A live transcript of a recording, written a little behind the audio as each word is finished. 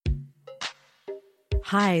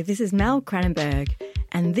Hi, this is Mel Cranenberg,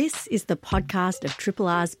 and this is the podcast of Triple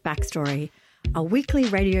R's Backstory, a weekly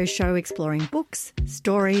radio show exploring books,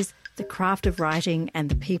 stories, the craft of writing, and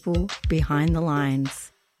the people behind the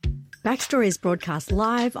lines. Backstory is broadcast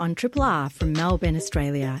live on Triple R from Melbourne,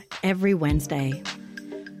 Australia, every Wednesday.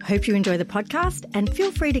 Hope you enjoy the podcast, and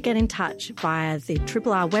feel free to get in touch via the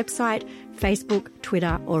Triple R website, Facebook,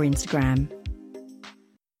 Twitter, or Instagram.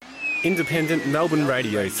 Independent Melbourne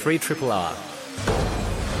Radio 3RRR.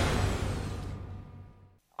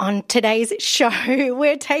 On today's show,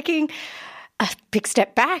 we're taking a big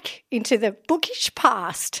step back into the bookish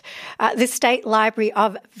past. The State Library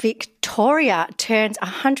of Victoria turns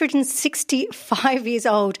 165 years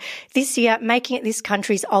old this year, making it this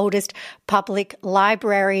country's oldest public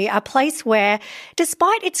library, a place where,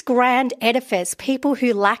 despite its grand edifice, people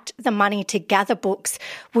who lacked the money to gather books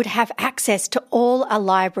would have access to all a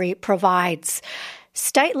library provides.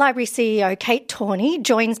 State Library CEO Kate Torney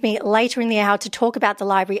joins me later in the hour to talk about the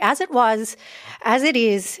library as it was, as it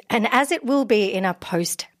is, and as it will be in a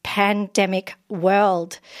post-pandemic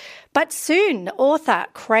world. But soon, author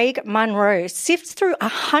Craig Munro sifts through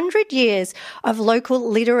 100 years of local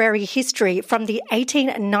literary history from the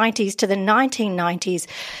 1890s to the 1990s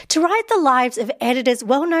to write the lives of editors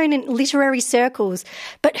well known in literary circles,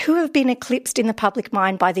 but who have been eclipsed in the public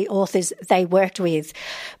mind by the authors they worked with.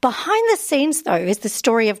 Behind the scenes, though, is the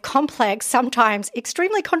story of complex, sometimes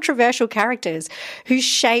extremely controversial characters who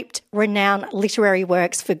shaped renowned literary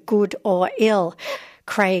works for good or ill.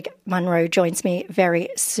 Craig Munro joins me very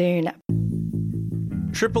soon.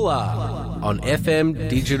 Triple R on FM,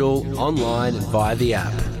 digital, online and via the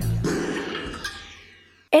app.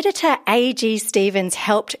 Editor A.G. Stevens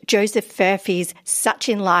helped Joseph Furphy's Such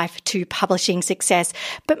in Life to publishing success,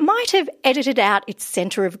 but might have edited out its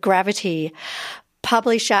centre of gravity.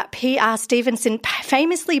 Publisher P.R. Stevenson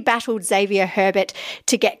famously battled Xavier Herbert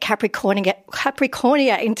to get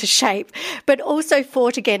Capricornia into shape, but also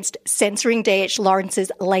fought against censoring D.H.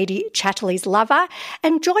 Lawrence's Lady Chatterley's Lover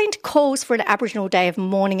and joined calls for an Aboriginal Day of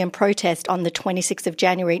mourning and protest on the 26th of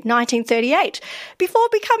January 1938, before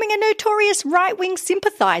becoming a notorious right-wing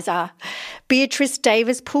sympathiser. Beatrice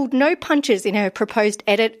Davis pulled no punches in her proposed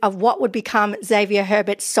edit of what would become Xavier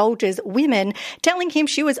Herbert's Soldiers' Women, telling him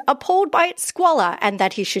she was appalled by its squalor and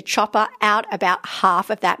that he should chop out about half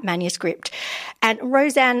of that manuscript. And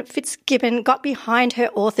Roseanne Fitzgibbon got behind her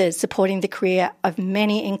authors, supporting the career of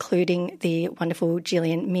many, including the wonderful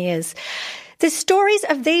Gillian Mears. The stories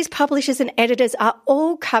of these publishers and editors are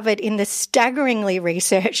all covered in the staggeringly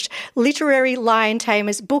researched Literary Lion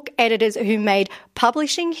Tamers book editors who made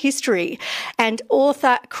publishing history. And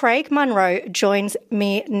author Craig Munro joins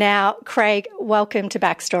me now. Craig, welcome to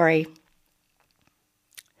Backstory.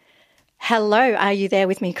 Hello, are you there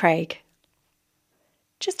with me, Craig?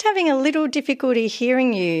 Just having a little difficulty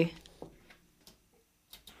hearing you.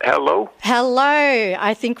 Hello? Hello.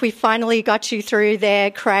 I think we finally got you through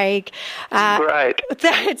there, Craig. Great.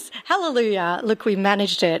 That's hallelujah. Look, we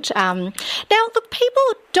managed it. Now, look, people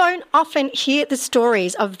don't often hear the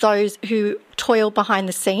stories of those who toil behind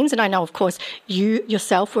the scenes. And I know, of course, you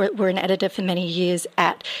yourself were an editor for many years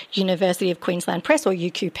at University of Queensland Press, or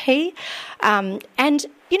UQP. And,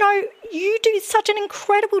 you know, you do such an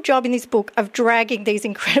incredible job in this book of dragging these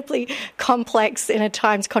incredibly complex and at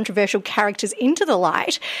times controversial characters into the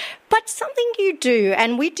light. But something you do,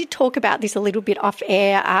 and we did talk about this a little bit off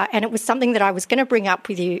air, and it was something that I was going to bring up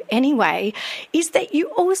with you anyway, is that you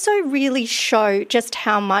also really show just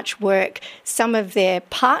how much work some of their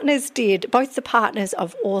partners did, both the partners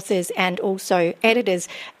of authors and also editors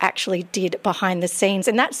actually did behind the scenes.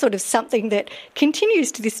 And that's sort of something that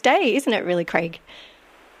continues to this day, isn't it really, Craig?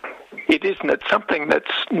 It isn't. It's something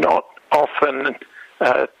that's not often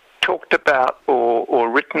talked about or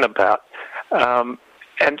written about.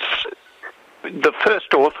 And the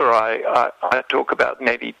first author I talk about in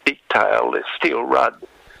any detail is Steele Rudd,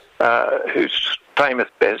 whose famous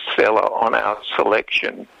bestseller On Our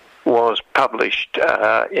Selection was published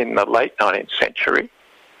in the late 19th century.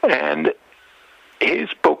 And his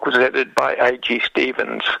book was edited by A.G.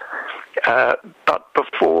 Stevens, but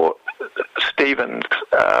before Stevens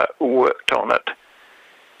worked on it,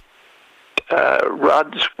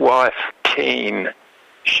 Rudd's wife, Keane,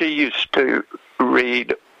 she used to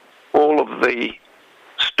read all of the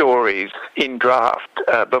stories in draft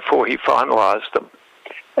before he finalised them.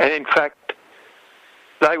 And in fact,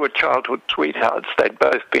 they were childhood sweethearts. They'd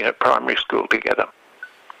both been at primary school together.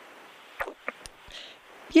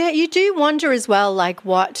 Yeah, you do wonder as well, like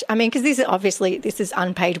what, I mean, because this is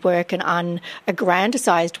unpaid work and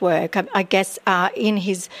unaggrandized work. I guess in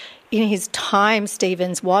his in his time,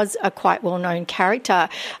 Stevens was a quite well-known character,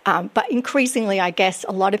 but increasingly, I guess,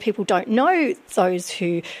 a lot of people don't know those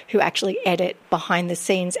who actually edit behind the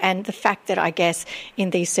scenes, and the fact that, I guess,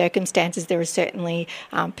 in these circumstances, there are certainly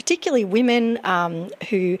particularly women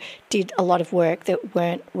who did a lot of work that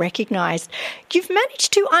weren't recognised. You've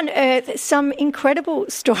managed to unearth some incredible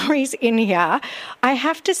stories in here. I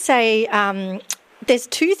have to say, there's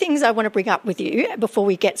two things I want to bring up with you before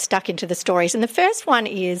we get stuck into the stories. And the first one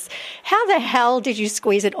is, how the hell did you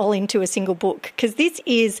squeeze it all into a single book? Because this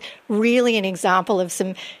is really an example of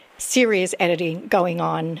some serious editing going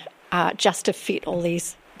on just to fit all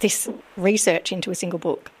this research into a single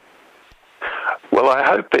book. Well, I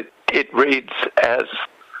hope it reads as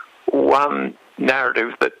one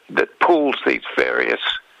narrative that pulls these various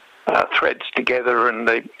threads together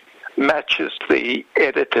and matches the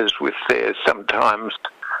editors with their sometimes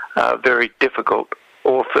very difficult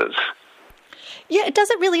authors. Yeah, it does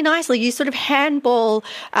it really nicely. You sort of handball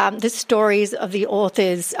the stories of the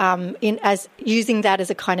authors in as using that as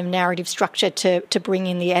a kind of narrative structure to bring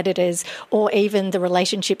in the editors, or even the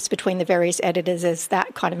relationships between the various editors as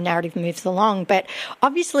that kind of narrative moves along. But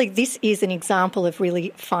obviously this is an example of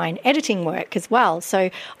really fine editing work as well. So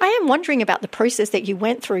I am wondering about the process that you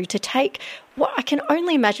went through to take what I can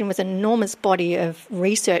only imagine was an enormous body of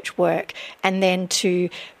research work, and then to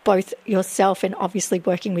both yourself and obviously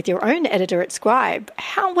working with your own editor at Scribe.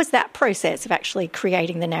 How was that process of actually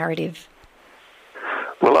creating the narrative?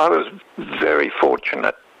 Well, I was very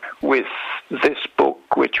fortunate with this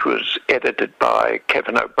book, which was edited by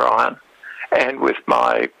Kevin O'Brien, and with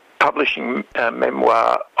my publishing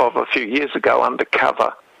memoir of a few years ago,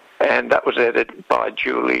 Undercover, and that was edited by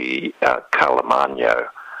Julie Calamagno.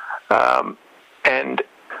 And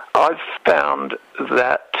I've found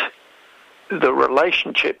that the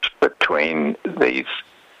relationships between these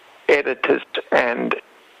editors and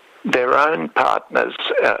their own partners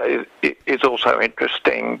is also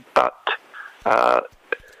interesting, but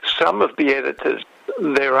some of the editors,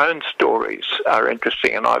 their own stories are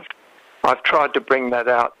interesting, and I've tried to bring that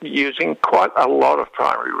out using quite a lot of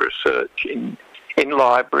primary research in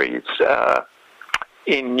libraries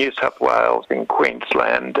in New South Wales, in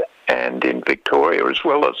Queensland, and in Victoria, as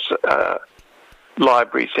well as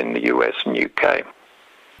libraries in the US and UK.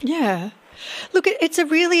 Yeah. Look, it's a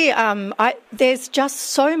really, there's just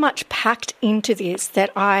so much packed into this that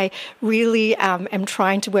I really am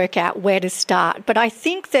trying to work out where to start. But I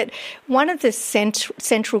think that one of the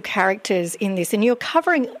central characters in this, and you're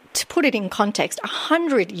covering, to put it in context,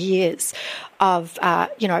 100 years of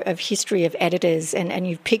history of editors, and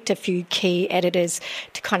you've picked a few key editors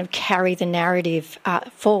to kind of carry the narrative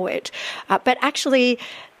forward. But actually,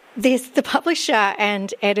 the publisher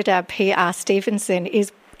and editor P.R. Stevenson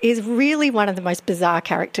is really one of the most bizarre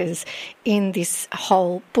characters in this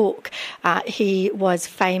whole book. He was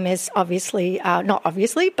famous, not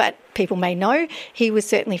obviously, but people may know, he was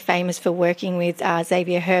certainly famous for working with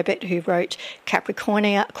Xavier Herbert, who wrote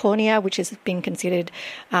Capricornia, which has been considered,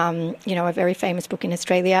 a very famous book in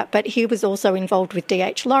Australia. But he was also involved with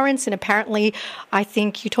D.H. Lawrence, and apparently, I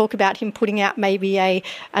think you talk about him putting out maybe a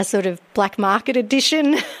sort of black market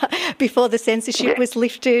edition before the censorship was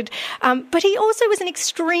lifted. But he also was an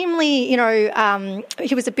extremely,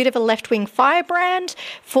 he was a bit of a left-wing firebrand,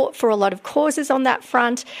 fought for a lot of causes on that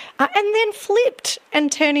front, and then flipped and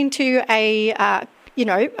turned into a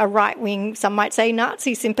right-wing, some might say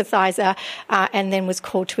Nazi sympathiser, and then was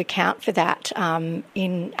called to account for that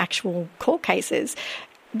in actual court cases.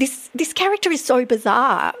 This character is so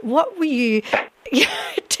bizarre. What were you...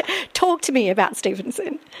 Talk to me about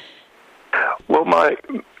Stevenson. Well,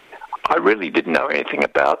 I really didn't know anything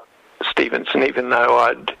about Stevenson, even though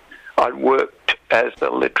I'd worked as a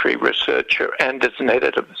literary researcher and as an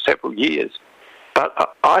editor for several years.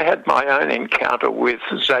 But I had my own encounter with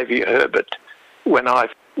Xavier Herbert when I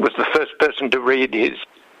was the first person to read his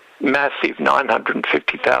massive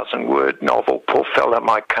 950,000-word novel, Poor Fellow,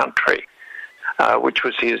 My Country, which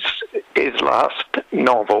was his last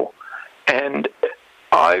novel. And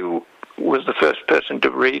I was the first person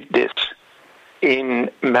to read this in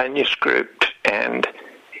manuscript, and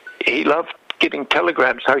he loved getting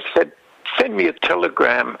telegrams. So he said, "Send me a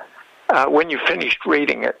telegram when you finished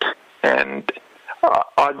reading it." And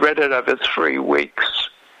I'd read it over 3 weeks,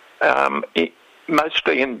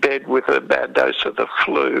 mostly in bed with a bad dose of the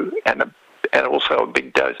flu and also a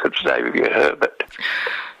big dose of Xavier Herbert.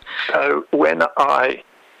 So when I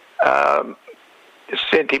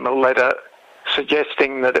sent him a letter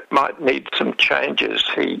suggesting that it might need some changes,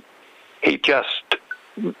 he just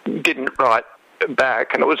didn't write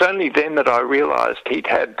back. And it was only then that I realised he'd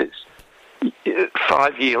had this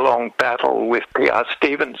 5-year-long battle with P.R.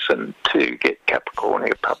 Stevenson to get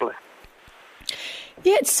Capricornia published.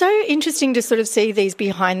 Yeah, it's so interesting to sort of see these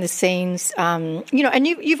behind the scenes, and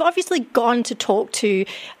you've obviously gone to talk to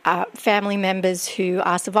family members who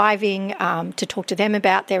are surviving, to talk to them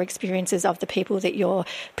about their experiences of the people that you're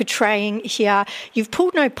portraying here. You've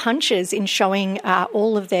pulled no punches in showing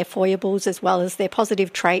all of their foibles as well as their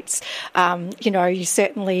positive traits. You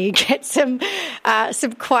certainly get some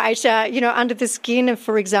quite, under the skin of,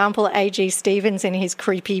 for example, A.G. Stevens and his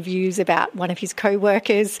creepy views about one of his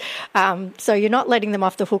co-workers. So you're not letting them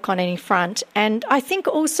off the hook on any front. And I think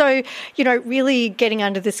also, really getting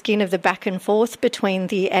under the skin of the back and forth between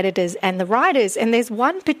the editors and the writers. And there's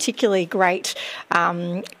one particularly great,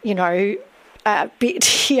 bit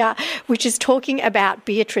here, which is talking about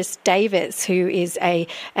Beatrice Davis, who is an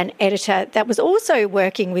editor that was also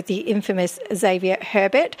working with the infamous Xavier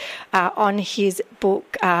Herbert on his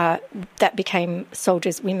book that became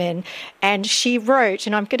Soldiers' Women. And she wrote,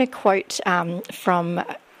 and I'm going to quote from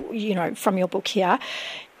your book here.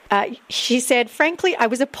 She said, "Frankly, I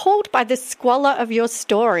was appalled by the squalor of your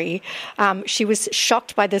story. She was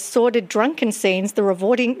shocked by the sordid drunken scenes, the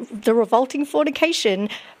revolting fornication,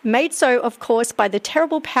 made so, of course, by the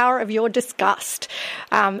terrible power of your disgust."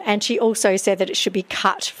 And she also said that it should be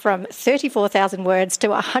cut from 34,000 words to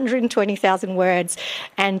 120,000 words.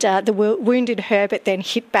 And the wounded Herbert then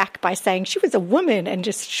hit back by saying she was a woman and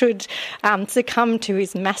just should succumb to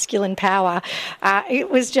his masculine power. It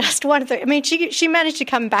was just one of the... I mean, she managed to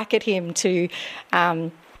come back at him to...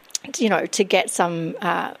 to get some,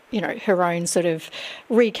 her own sort of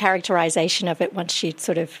recharacterisation of it once she'd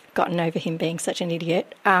sort of gotten over him being such an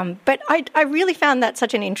idiot. But I really found that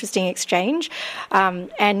such an interesting exchange,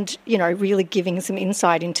 and, really giving some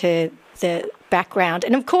insight into the background.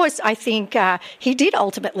 And, of course, I think he did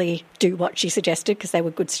ultimately do what she suggested because they were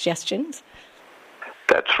good suggestions.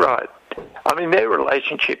 That's right. I mean, their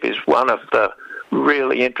relationship is one of the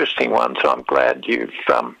really interesting ones. I'm glad you've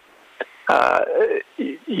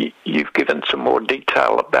given some more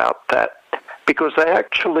detail about that, because they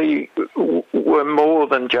actually were more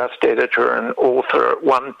than just editor and author at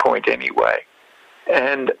one point anyway.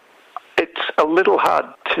 And it's a little hard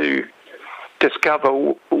to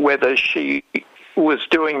discover whether she was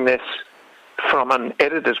doing this from an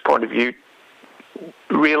editor's point of view,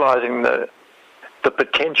 realising the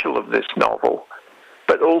potential of this novel,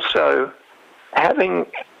 but also having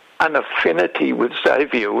an affinity with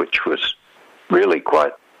Xavier, which was really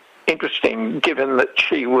quite interesting, given that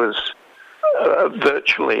she was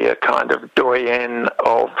virtually a kind of doyenne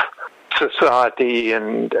of society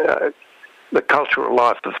and the cultural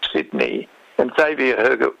life of Sydney. And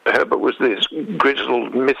Xavier Herbert was this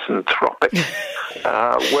grizzled, misanthropic,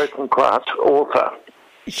 working-class author.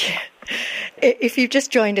 Yeah. If you've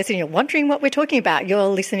just joined us and you're wondering what we're talking about, you're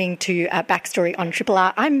listening to Backstory on Triple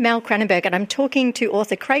R. I'm Mel Cranenberg, and I'm talking to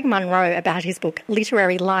author Craig Munro about his book,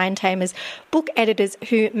 Literary Lion Tamers, Book Editors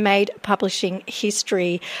Who Made Publishing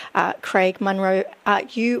History. Craig Munro,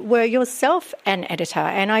 you were yourself an editor,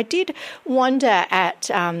 and I did wonder at,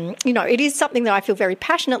 it is something that I feel very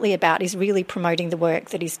passionately about, is really promoting the work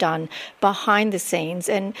that is done behind the scenes.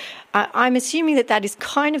 And I'm assuming that is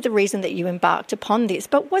kind of the reason that you embarked upon this.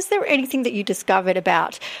 But was there anything that you discovered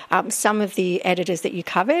about some of the editors that you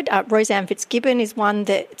covered? Roseanne Fitzgibbon is one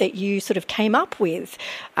that you sort of came up with,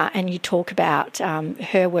 and you talk about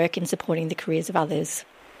her work in supporting the careers of others.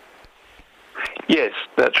 Yes,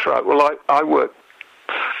 that's right. Well, I work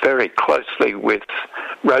very closely with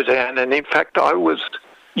Roseanne, and in fact I was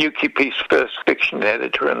UQP's first fiction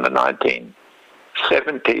editor in the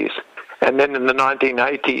 1970s, and then in the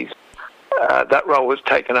 1980s that role was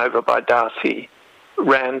taken over by Darcy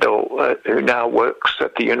Randall, who now works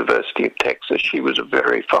at the University of Texas. She was a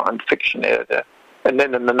very fine fiction editor. And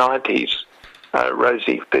then in the 90s,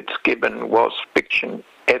 Rosie Fitzgibbon was fiction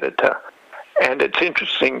editor. And it's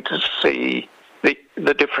interesting to see the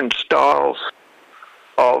different styles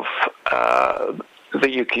of the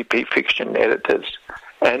UQP fiction editors,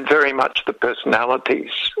 and very much the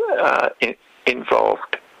personalities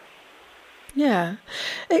involved. Yeah.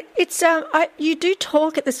 It's you do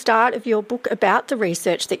talk at the start of your book about the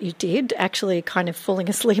research that you did, actually kind of falling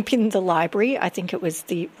asleep in the library. I think it was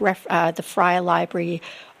the Fryer Library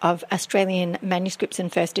of Australian Manuscripts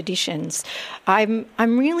and First Editions. I'm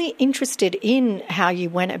really interested in how you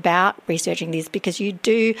went about researching this, because you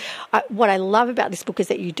do, what I love about this book is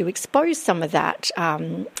that you do expose some of that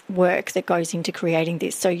work that goes into creating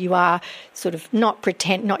this. So you are sort of not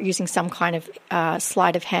using some kind of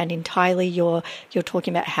sleight of hand entirely. You're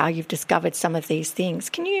talking about how you've discovered some of these things.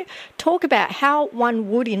 Can you talk about how one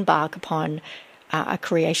would embark upon a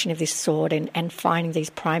creation of this sort and finding these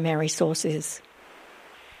primary sources?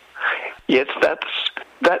 Yes,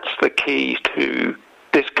 that's the key to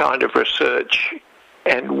this kind of research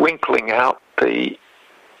and winkling out the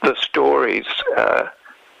stories,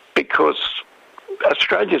 because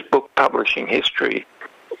Australia's book publishing history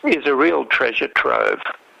is a real treasure trove,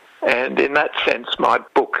 and in that sense my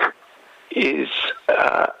book is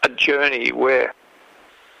a journey where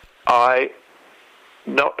I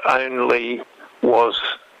not only was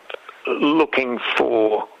looking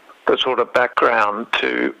for the sort of background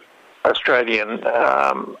to Australian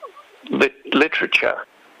literature,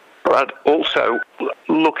 but also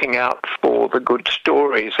looking out for the good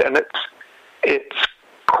stories. And it's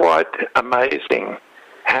quite amazing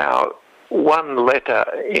how one letter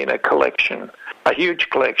in a collection, a huge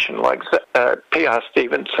collection like P.R.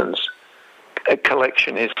 Stevenson's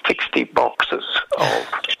collection, is 60 boxes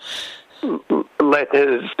of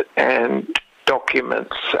letters and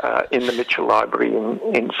documents in the Mitchell Library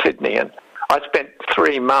in Sydney. And I spent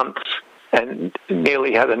 3 months and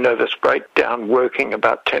nearly had a nervous breakdown working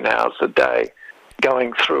about 10 hours a day,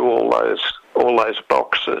 going through all those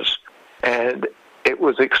boxes. And it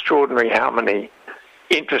was extraordinary how many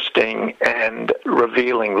interesting and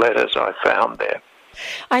revealing letters I found there.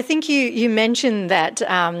 I think you mentioned that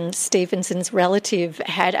Stevenson's relative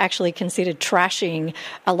had actually considered trashing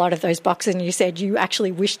a lot of those boxes, and you said you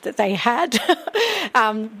actually wished that they had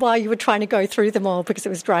while you were trying to go through them all because it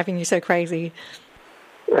was driving you so crazy.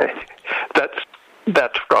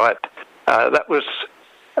 That's right. That was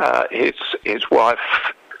his wife,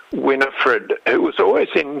 Winifred, who was always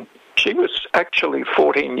she was actually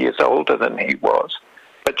 14 years older than he was,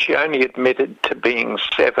 but she only admitted to being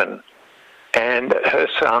 7. And her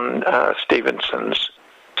son, Stevenson's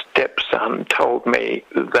stepson, told me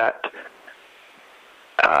that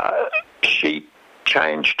she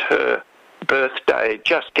changed her birthday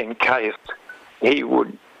just in case he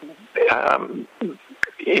would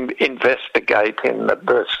investigate in the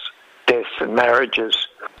births, deaths and marriages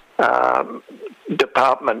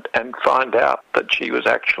department and find out that she was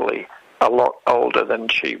actually a lot older than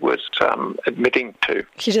she was admitting to.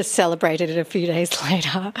 She just celebrated it a few days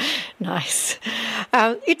later. Nice.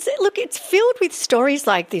 It's filled with stories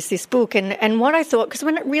like this book, and what I thought, because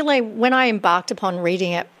when I embarked upon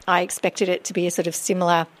reading it, I expected it to be a sort of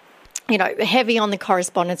similar, heavy on the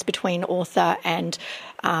correspondence between author and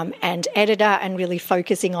editor, and really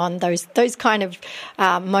focusing on those kind of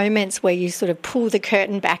moments where you sort of pull the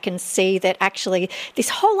curtain back and see that actually this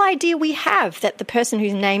whole idea we have that the person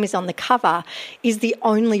whose name is on the cover is the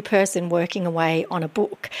only person working away on a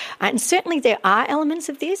book. And certainly there are elements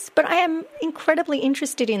of this, but I am incredibly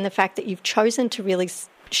interested in the fact that you've chosen to really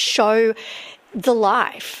show the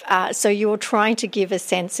life. So you're trying to give a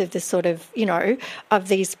sense of the sort of, of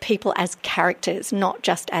these people as characters, not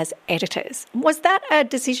just as editors. Was that a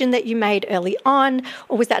decision that you made early on,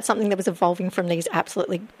 or was that something that was evolving from these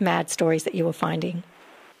absolutely mad stories that you were finding?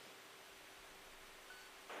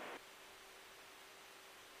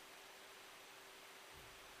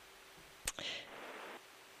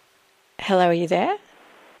 Hello, are you there?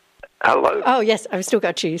 Hello. Oh, yes, I've still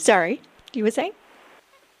got you. Sorry. You were saying?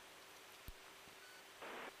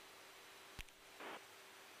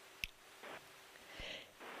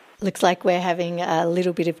 Looks like we're having a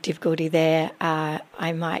little bit of difficulty there.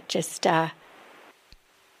 I might just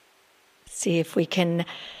see if we can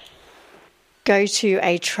go to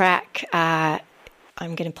a track.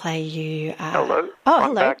 I'm going to play you. Hello. Oh, I'm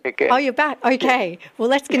hello. back again. Oh, you're back. Okay. Yeah. Well,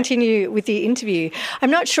 let's continue with the interview.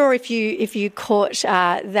 I'm not sure if you caught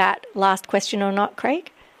that last question or not,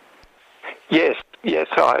 Craig. Yes,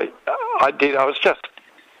 I did. I was just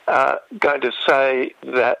going to say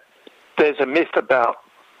that there's a myth about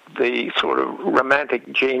the sort of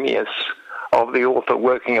romantic genius of the author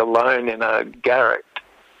working alone in a garret.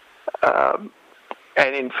 And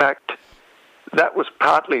in fact, that was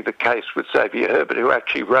partly the case with Xavier Herbert, who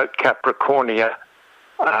actually wrote Capricornia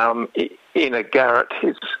in a garret.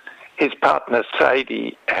 His partner,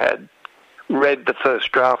 Sadie, had read the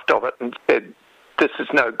first draft of it and said, "This is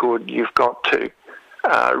no good, you've got to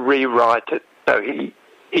rewrite it." So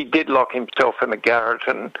he did lock himself in a garret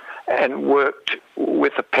and worked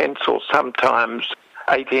with a pencil sometimes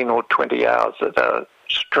 18 or 20 hours at a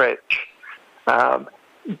stretch.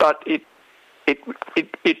 But it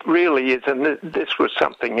really is, and this was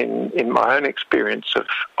something in my own experience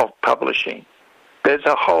of publishing. There's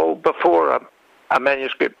a whole, before a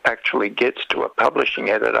manuscript actually gets to a publishing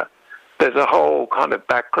editor, there's a whole kind of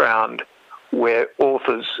background where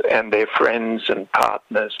authors and their friends and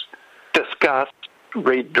partners discuss,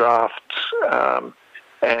 read drafts,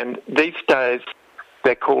 and these days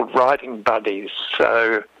they're called writing buddies.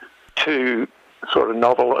 So two sort of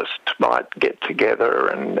novelists might get together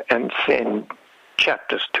and send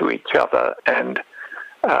chapters to each other, and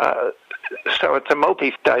so it's a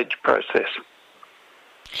multi-stage process.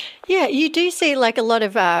 Yeah, you do see like a lot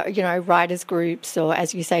of, writers groups or,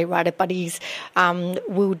 as you say, writer buddies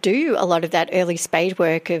will do a lot of that early spade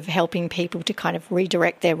work of helping people to kind of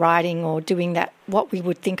redirect their writing or doing that, what we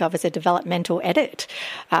would think of as a developmental edit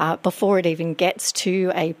before it even gets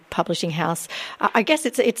to a publishing house. I guess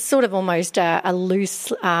it's sort of almost a loose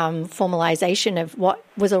formalisation of what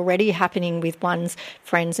was already happening with one's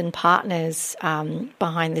friends and partners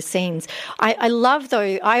behind the scenes. I love,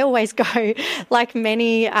 though, I always go, like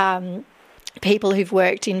many people who've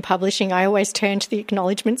worked in publishing, I always turn to the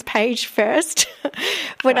acknowledgements page first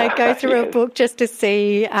when I go through a book, just to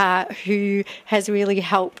see who has really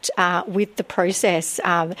helped with the process.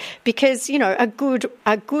 Because, a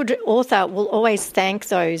good author will always thank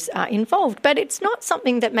those involved, but it's not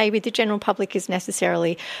something that maybe the general public is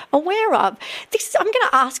necessarily aware of. I'm going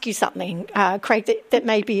to ask you something, Craig, that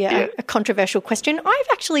may be a controversial question. I've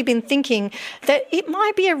actually been thinking that it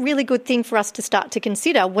might be a really good thing for us to start to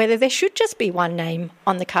consider whether there should just be one name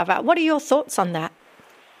on the cover. What are your thoughts on that?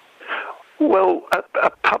 Well, a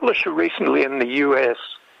publisher recently in the US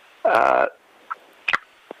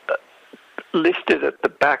listed at the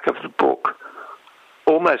back of the book,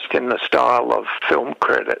 almost in the style of film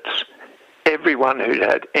credits, everyone who'd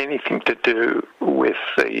had anything to do with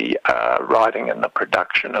the writing and the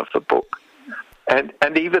production of the book, and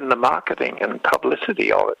even the marketing and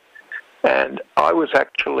publicity of it. And I was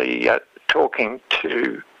actually talking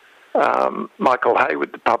to Michael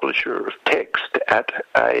Hayward, the publisher of Text, at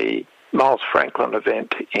a Miles Franklin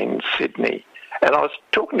event in Sydney. And I was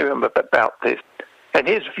talking to him about this, and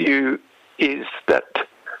his view is that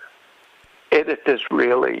editors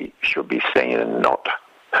really should be seen and not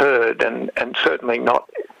heard, and certainly not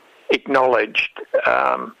acknowledged.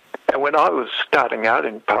 And when I was starting out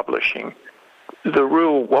in publishing, the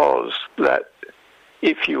rule was that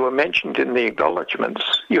if you were mentioned in the acknowledgements,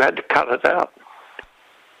 you had to cut it out.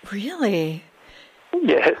 Really?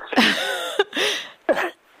 Yes.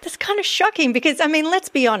 That's kind of shocking because, I mean, let's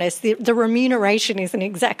be honest, the remuneration isn't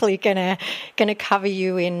exactly going to cover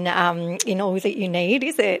you in all that you need,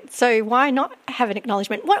 is it? So why not have an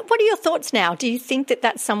acknowledgement? What are your thoughts now? Do you think that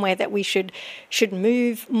that's somewhere that we should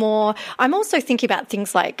move more? I'm also thinking about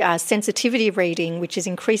things like sensitivity reading, which is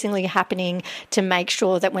increasingly happening to make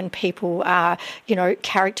sure that when people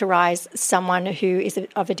characterise someone who is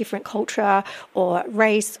of a different culture or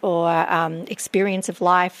race or experience of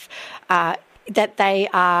life, that they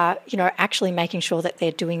are, actually making sure that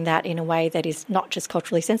they're doing that in a way that is not just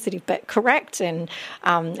culturally sensitive, but correct and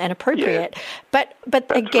appropriate. Yeah. But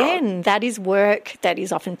again, right. That is work that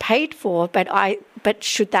is often paid for. But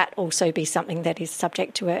should that also be something that is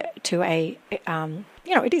subject to a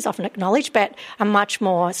it is often acknowledged, but a much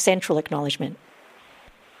more central acknowledgement?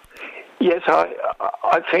 Yes,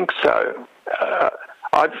 I think so.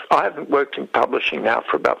 I haven't worked in publishing now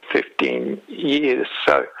for about 15 years,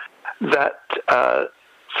 so that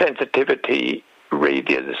sensitivity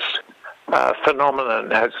readers phenomenon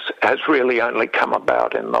has really only come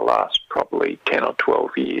about in the last probably 10 or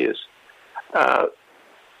 12 years.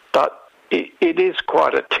 But it is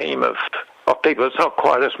quite a team of people. It's not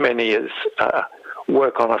quite as many as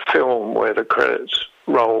work on a film where the credits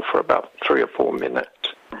roll for about 3 or 4 minutes.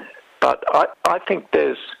 But I think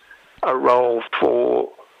there's a role for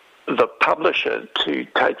the publisher to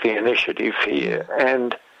take the initiative here,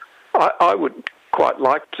 and I would quite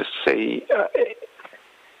like to see,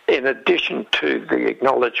 in addition to the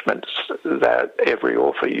acknowledgements that every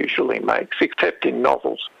author usually makes, except in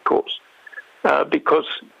novels, of course, because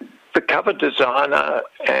the cover designer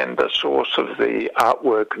and the source of the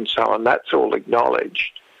artwork and so on, that's all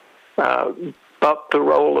acknowledged. But the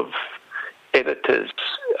role of editors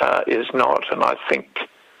is not, and I think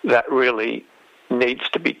that really needs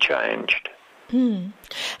to be changed. And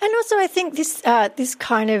also I think this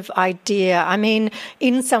kind of idea, I mean,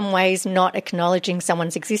 in some ways not acknowledging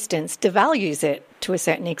someone's existence devalues it to a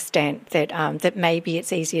certain extent, that maybe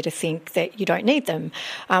it's easier to think that you don't need them.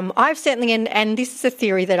 I've certainly, and this is a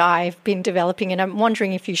theory that I've been developing, and I'm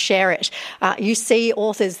wondering if you share it. You see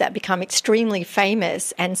authors that become extremely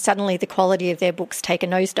famous and suddenly the quality of their books take a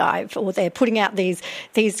nosedive, or they're putting out these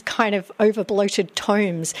kind of over-bloated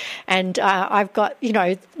tomes. And I've got,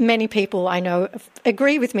 many people I know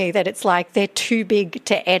agree with me that it's like they're too big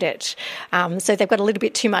to edit. So they've got a little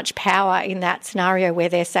bit too much power in that scenario where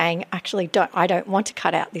they're saying, actually, I don't want to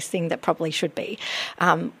cut out this thing that probably should be.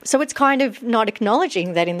 So it's kind of not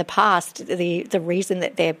acknowledging that in the past the reason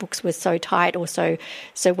that their books were so tight or so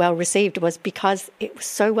well received was because it was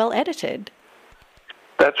so well edited.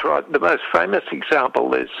 That's right. The most famous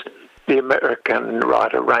example is the American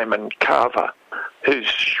writer Raymond Carver, whose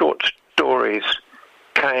short stories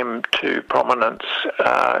came to prominence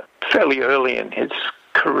fairly early in his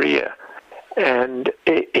career. And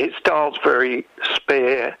his style's very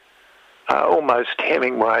spare, almost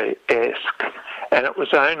Hemingway-esque. And it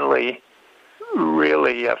was only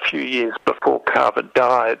really a few years before Carver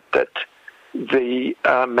died that the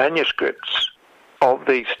manuscripts of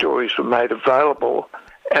these stories were made available.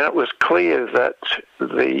 And it was clear that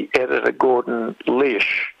the editor, Gordon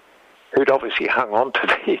Lish, who'd obviously hung on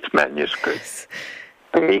to these manuscripts,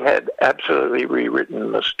 he had absolutely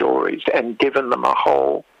rewritten the stories and given them a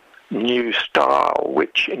whole new style,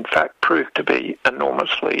 which in fact proved to be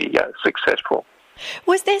enormously successful.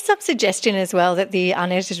 Was there some suggestion as well that the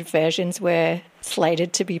unedited versions were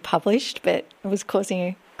slated to be published, but it was causing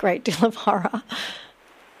a great deal of horror?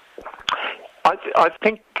 I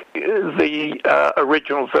think the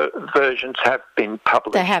original versions have been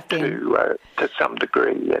published. They have been. To some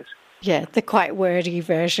degree, yes. Yeah, the quite wordy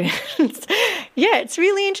versions. Yeah, it's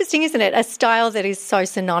really interesting, isn't it? A style that is so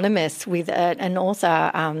synonymous with an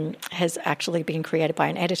author has actually been created by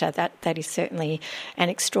an editor. That is certainly an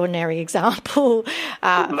extraordinary example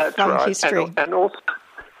from history. And also,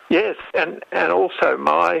 yes, and also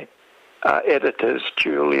my editors,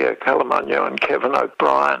 Julia Calamagno and Kevin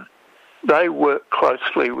O'Brien, they work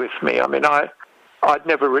closely with me. I mean, I'd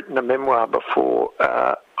never written a memoir before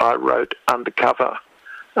I wrote Undercover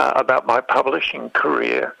about my publishing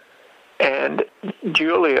career. And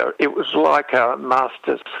Julia, it was like a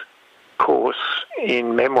master's course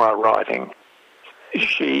in memoir writing.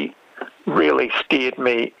 She really steered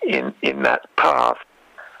me in that path.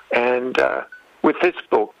 And with this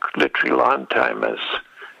book, Literary Lion Tamers,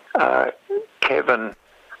 Kevin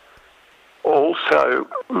also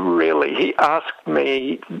really, he asked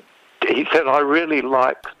me, he said, I really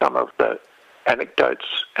like some of the anecdotes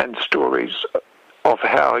and stories of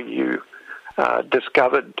how you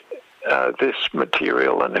discovered this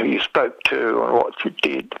material and who you spoke to and what you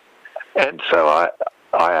did. And so I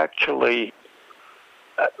actually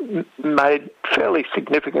made fairly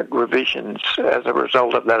significant revisions as a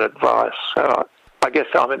result of that advice. So I guess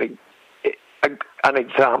I'm an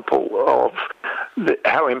example of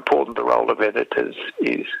how important the role of editors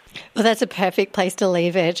is. Well, that's a perfect place to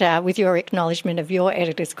leave it with your acknowledgement of your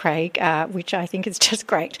editors, Craig, which I think is just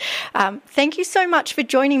great. Thank you so much for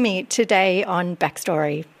joining me today on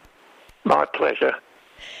Backstory. My pleasure.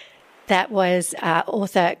 That was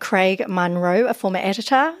author Craig Munro, a former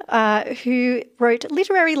editor who wrote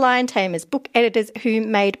Literary Lion Tamers, book editors who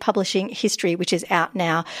made publishing history, which is out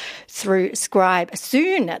now through Scribe.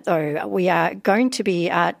 Soon, though, we are going to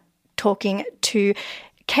be talking to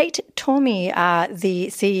Kate Torney, the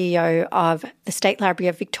CEO of the State Library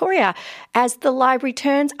of Victoria, as the library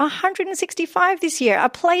turns 165 this year, a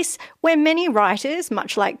place where many writers,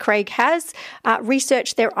 much like Craig has,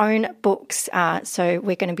 research their own books. So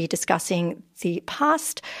we're going to be discussing the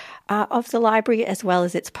past of the library as well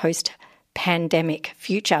as its post-pandemic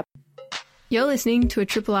future. You're listening to a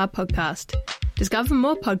Triple R podcast. Discover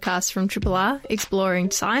more podcasts from Triple R exploring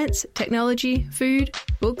science, technology, food,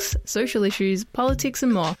 books, social issues, politics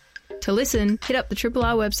and more. To listen, hit up the Triple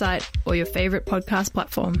R website or your favourite podcast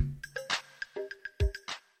platform.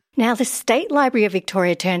 Now, the State Library of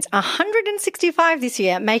Victoria turns 165 this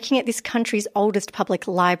year, making it this country's oldest public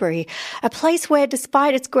library, a place where,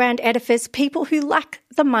 despite its grand edifice, people who lack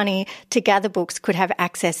the money to gather books could have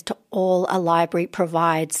access to all a library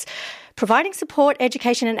provides. Providing support,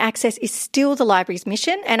 education and access is still the library's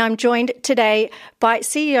mission, and I'm joined today by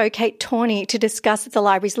CEO Kate Torney to discuss the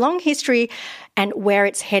library's long history and where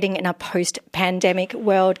it's heading in a post-pandemic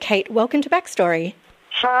world. Kate, welcome to Backstory.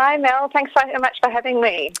 Hi, Mel. Thanks so much for having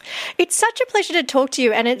me. It's such a pleasure to talk to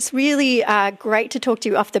you, and it's really great to talk to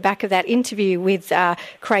you off the back of that interview with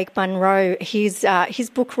Craig Munro. His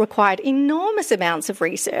book required enormous amounts of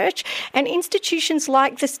research, and institutions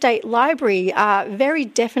like the State Library are very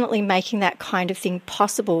definitely making that kind of thing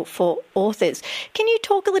possible for authors. Can you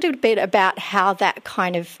talk a little bit about how that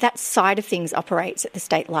side of things operates at the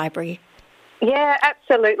State Library? Yeah,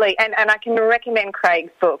 absolutely. And I can recommend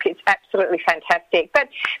Craig's book. It's absolutely fantastic. But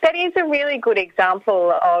that is a really good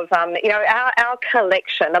example of, our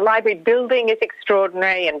collection. The library building is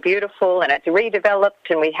extraordinary and beautiful, and it's redeveloped,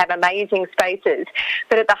 and we have amazing spaces.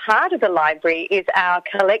 But at the heart of the library is our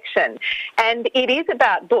collection. And it is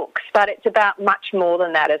about books, but it's about much more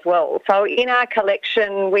than that as well. So in our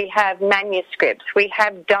collection, we have manuscripts, we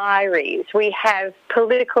have diaries, we have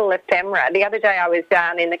political ephemera. The other day I was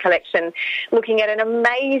down in the collection looking at an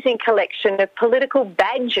amazing collection of political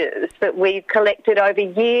badges that we've collected over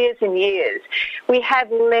years and years. We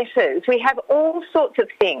have letters. We have all sorts of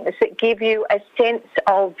things that give you a sense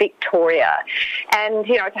of Victoria. And,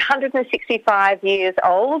 it's 165 years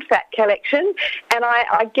old, that collection, and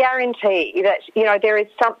I guarantee that, there is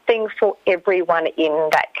something for everyone in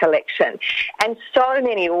that collection. And so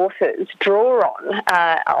many authors draw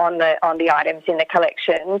on the items in the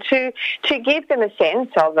collection to give them a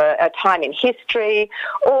sense of a time in history,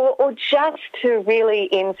 or just to really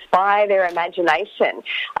inspire their imagination.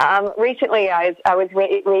 Recently, I was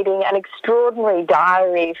reading an extraordinary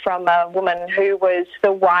diary from a woman who was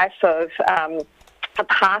the wife of a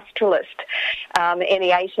pastoralist in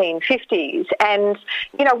the 1850s. And,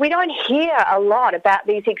 we don't hear a lot about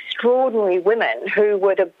these extraordinary women who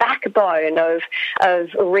were the backbone of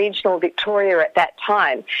regional Victoria at that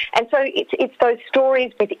time. And so it's those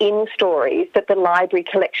stories within stories that the library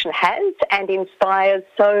collection has and inspires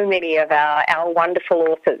so many of our wonderful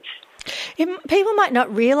authors. People might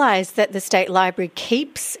not realise that the State Library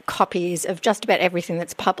keeps copies of just about everything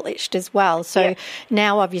that's published as well. So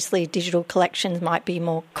now, obviously, digital collections might be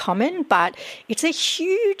more common, but it's a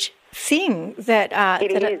huge thing that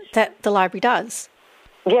the library does.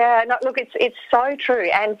 Yeah, no, look, it's so true.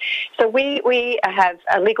 And so we have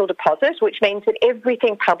a legal deposit, which means that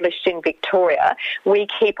everything published in Victoria, we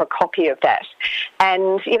keep a copy of that.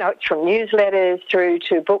 And, it's from newsletters through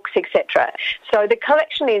to books, etc. So the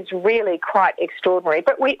collection is really quite extraordinary.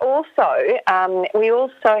 But we also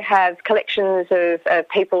have collections of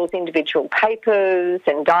people's individual papers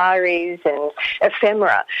and diaries and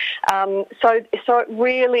ephemera. So it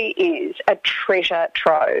really is a treasure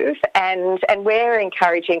trove, and we're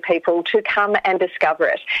encouraging people to come and discover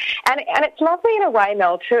it. And it's lovely in a way,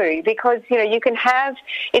 Mel, too, because, you can have,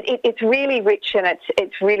 it's really rich and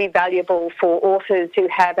it's really valuable for authors who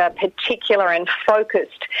have a particular and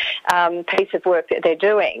focused piece of work that they're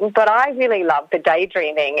doing. But I really love the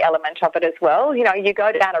daydreaming element of it as well. You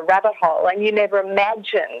go down a rabbit hole and you never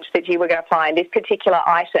imagined that you were going to find this particular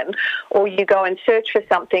item, or you go and search for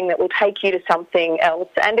something that will take you to something else.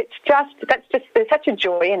 And there's such a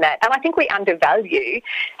joy in that. And I think we undervalue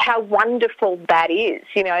how wonderful that is,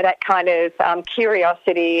 that kind of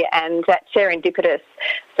curiosity and that serendipitous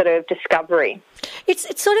sort of discovery.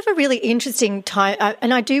 It's sort of a really interesting time,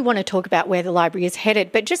 and I do want to talk about where the library is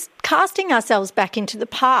headed, but just casting ourselves back into the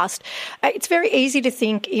past, it's very easy to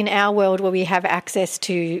think in our world where we have access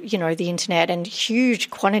to, the internet and huge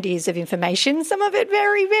quantities of information, some of it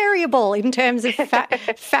very variable in terms of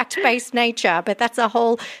fact-based nature, but that's a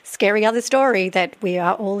whole scary other story that we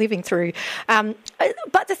are all living through.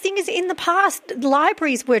 But the thing is, in the past,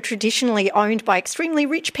 libraries were traditionally owned by extremely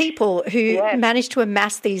rich people who managed to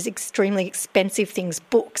amass these extremely expensive things,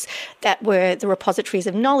 books, that were the repositories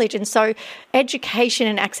of knowledge. And so education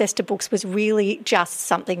and access to books was really just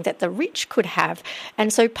something that the rich could have.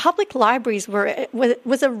 And so public libraries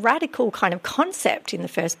was a radical kind of concept in the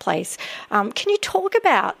first place. Can you talk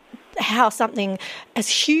about how something as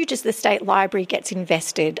huge as the State Library gets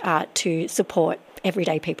invested to support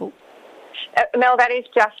everyday people? Mel, that is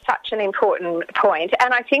just such an important point.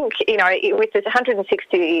 And I think, with this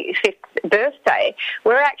 165th birthday,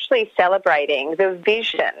 we're actually celebrating the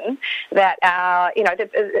vision that our,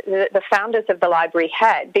 the founders of the library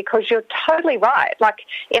had, because you're totally right. Like,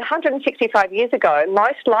 165 years ago,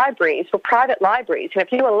 most libraries were private libraries. And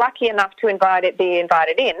if you were lucky enough to be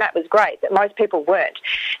invited in, that was great, but most people weren't.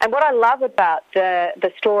 And what I love about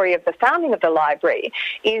the story of the founding of the library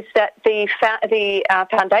is that the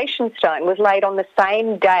foundation stone was laid on the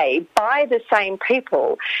same day by the same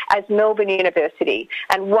people as Melbourne University.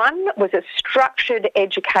 And one was a structured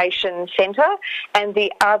education centre and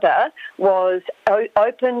the other was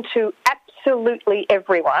open to absolutely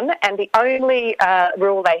everyone, and the only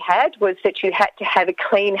rule they had was that you had to have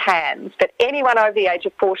clean hands, that anyone over the age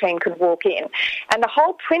of 14 could walk in. And the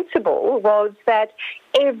whole principle was that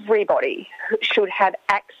everybody should have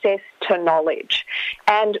access to knowledge.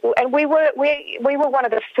 And we were one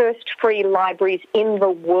of the first free libraries in the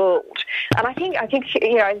world. And I think as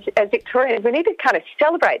Victorians, we need to kind of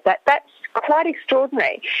celebrate that. That's quite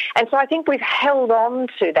extraordinary. And so I think we've held on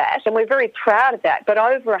to that, and we're very proud of that. But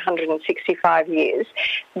over 165 years,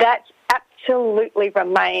 that's absolutely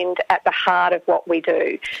remained at the heart of what we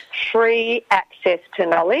do. Free access to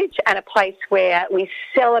knowledge, and a place where we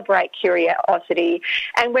celebrate curiosity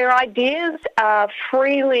and where ideas are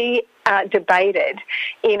freely debated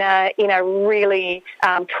in a really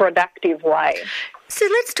productive way. So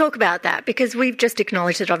let's talk about that, because we've just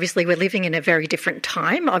acknowledged that obviously we're living in a very different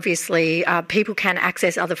time. Obviously, people can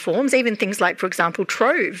access other forms, even things like, for example,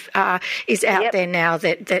 Trove is out there now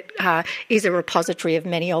that is a repository of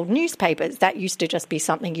many old newspapers. That used to just be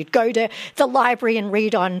something you'd go to the library and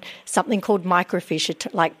read on something called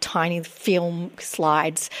microfiche, like tiny film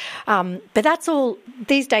slides. But that's all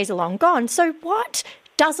these days are long gone. So what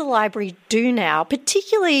does a library do now?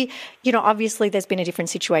 Particularly, obviously there's been a different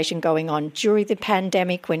situation going on during the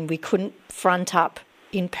pandemic when we couldn't front up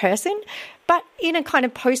in person. But in a kind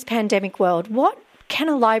of post-pandemic world, what can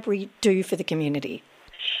a library do for the community?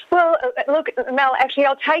 Well, look, Mel, actually,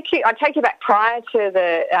 I'll take you back prior to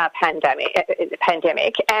the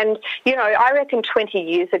pandemic. And, I reckon 20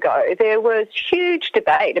 years ago, there was huge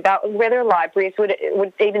debate about whether libraries would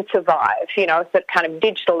even survive, the kind of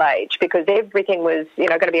digital age, because everything was,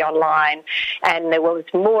 going to be online, and there was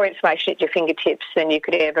more information at your fingertips than you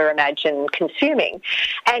could ever imagine consuming.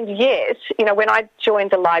 And yes, when I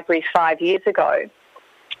joined the library 5 years ago,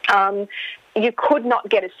 you could not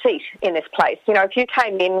get a seat in this place. If you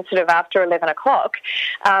came in sort of after 11 o'clock,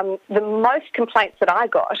 the most complaints that I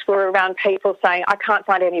got were around people saying, I can't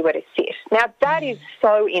find anywhere to sit. Now, that is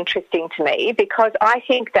so interesting to me, because I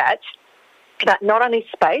think that not only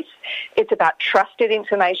space, it's about trusted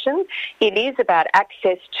information. It is about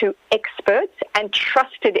access to experts, and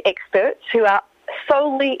trusted experts who are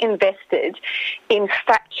solely invested in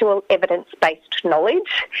factual evidence-based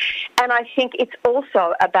knowledge. And I think it's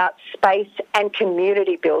also about space and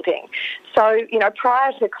community building. So,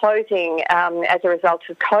 prior to closing as a result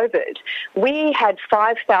of COVID, we had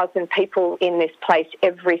 5,000 people in this place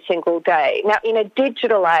every single day. Now, in a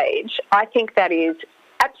digital age, I think that is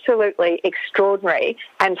absolutely extraordinary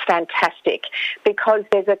and fantastic, because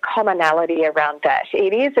there's a commonality around that.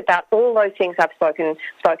 It is about all those things I've spoken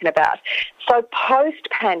about. So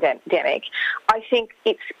post-pandemic, I think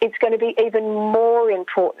it's going to be even more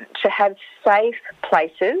important to have safe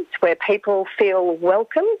places where people feel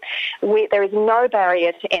welcome. There is no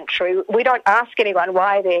barrier to entry. We don't ask anyone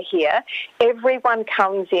why they're here. Everyone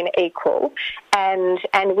comes in equal, and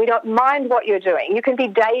we don't mind what you're doing. You can be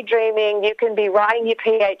daydreaming, you can be writing your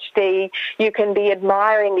PhD, you can be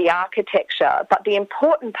admiring the architecture, but the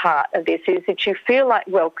important part of this is that you feel like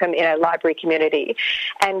welcome in a library community,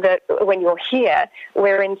 and that when you're here,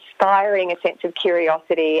 we're inspiring a sense of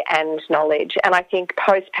curiosity and knowledge. And I think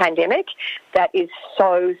post-pandemic, that is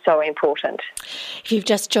so, so important. If you've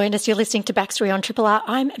just joined us, you're listening to Backstory on Triple R.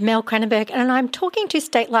 I'm Mel Cranenberg, and I'm talking to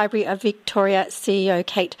State Library of Victoria CEO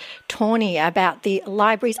Kate Torney about the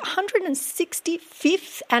library's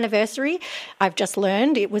 165th anniversary. I've just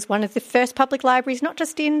learned it was one of the first public libraries, not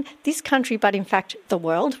just in this country, but in fact the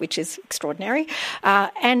world, which is extraordinary,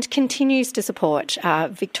 and continues to support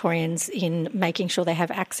Victorians in making sure they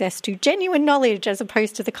have access to genuine knowledge, as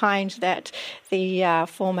opposed to the kind that the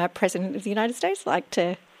former President of the United States liked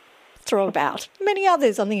to throw about, many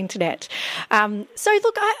others on the internet. So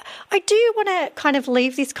look, I do want to kind of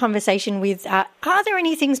leave this conversation with, are there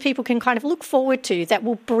any things people can kind of look forward to that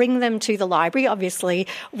will bring them to the library, obviously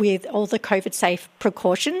with all the COVID-safe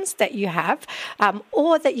precautions that you have,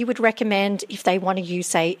 or that you would recommend if they want to use,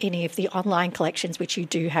 say, any of the online collections which you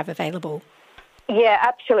do have available? Yeah,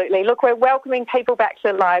 absolutely. Look, we're welcoming people back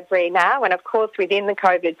to the library now, and of course within the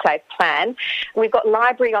COVID Safe plan. We've got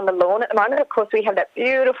Library on the Lawn at the moment. Of course, we have that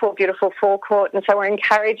beautiful, beautiful forecourt, and so we're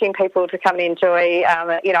encouraging people to come and enjoy,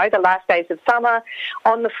 the last days of summer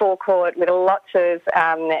on the forecourt with lots of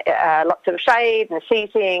shade and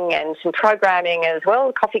seating and some programming as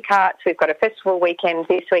well, coffee carts. We've got a festival weekend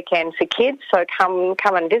this weekend for kids, so come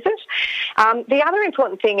and visit. The other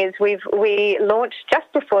important thing is we launched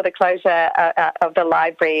just before the closure of the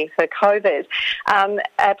library for COVID,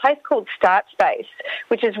 a place called Start Space,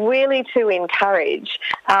 which is really to encourage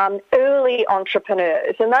early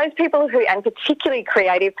entrepreneurs and those people and particularly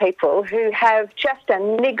creative people who have just a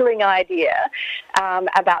niggling idea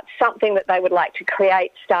about something that they would like to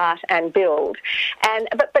create, start and build,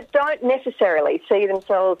 but don't necessarily see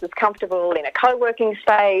themselves as comfortable in a co-working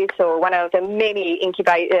space or one of the many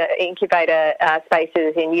incubator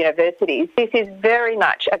spaces in universities. This is very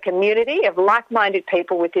much a community of like-minded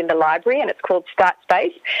people within the library, and it's called Start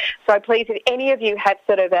Space. So please, if any of you have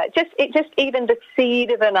sort of just even the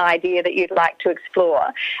seed of an idea that you'd like to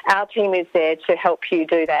explore, our team is there to help you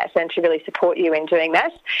do that and to really support you in doing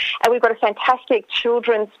that. And we've got a fantastic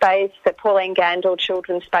children's space, the Pauline Gandel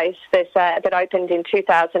Children's Space that opened in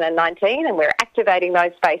 2019, and we're activating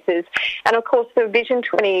those spaces. And of course, the Vision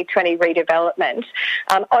 2020 redevelopment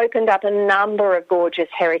opened up a number of gorgeous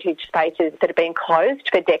heritage spaces that have been closed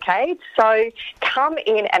for decades. So come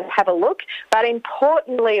in and have a look. But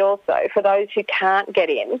importantly also, for those who can't get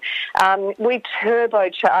in, we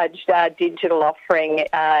turbocharged our digital offering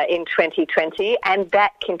in 2020, and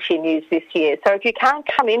that continues this year. So if you can't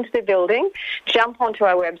come into the building, jump onto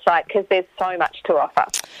our website because there's so much to offer.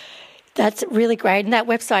 That's really great. And that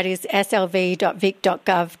website is slv.vic.gov.au,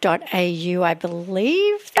 I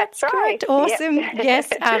believe. That's correct. Right. Awesome. Yep. Yes.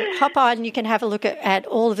 Hop on. You can have a look at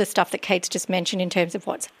all of the stuff that Kate's just mentioned in terms of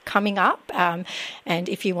what's coming up. And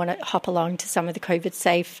if you want to hop along to some of the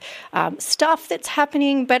COVID-safe stuff that's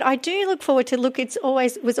happening. But I do look forward to was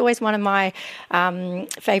always one of my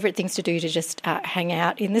favourite things to do, to just hang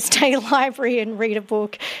out in the State Library and read a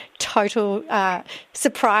book. Total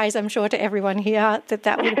surprise, I'm sure, to everyone here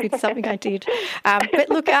that would have been something I did. But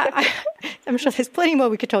look, I'm sure there's plenty more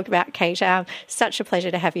we could talk about, Kate. Such a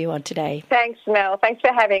pleasure to have you on today. Thanks, Mel. Thanks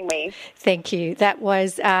for having me. Thank you. That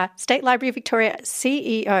was State Library of Victoria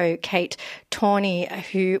CEO Kate Torney,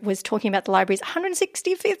 who was talking about the library's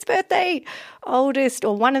 165th birthday, oldest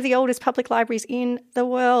or one of the oldest public libraries in the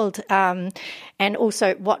world. And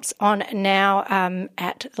also what's on now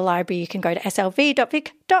at the library. You can go to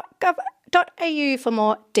slv.vic.gov.au for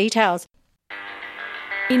more details.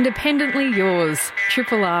 Independently yours,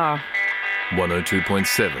 Triple R.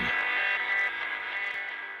 102.7.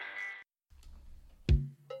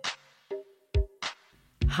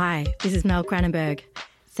 Hi, this is Mel Cranenberg.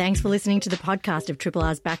 Thanks for listening to the podcast of Triple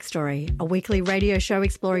R's Backstory, a weekly radio show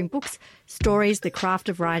exploring books, stories, the craft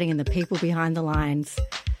of writing and the people behind the lines.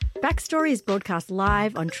 Backstory is broadcast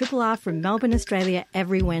live on Triple R from Melbourne, Australia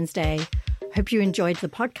every Wednesday. Hope you enjoyed the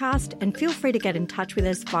podcast and feel free to get in touch with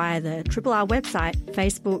us via the Triple R website,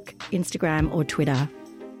 Facebook, Instagram or Twitter.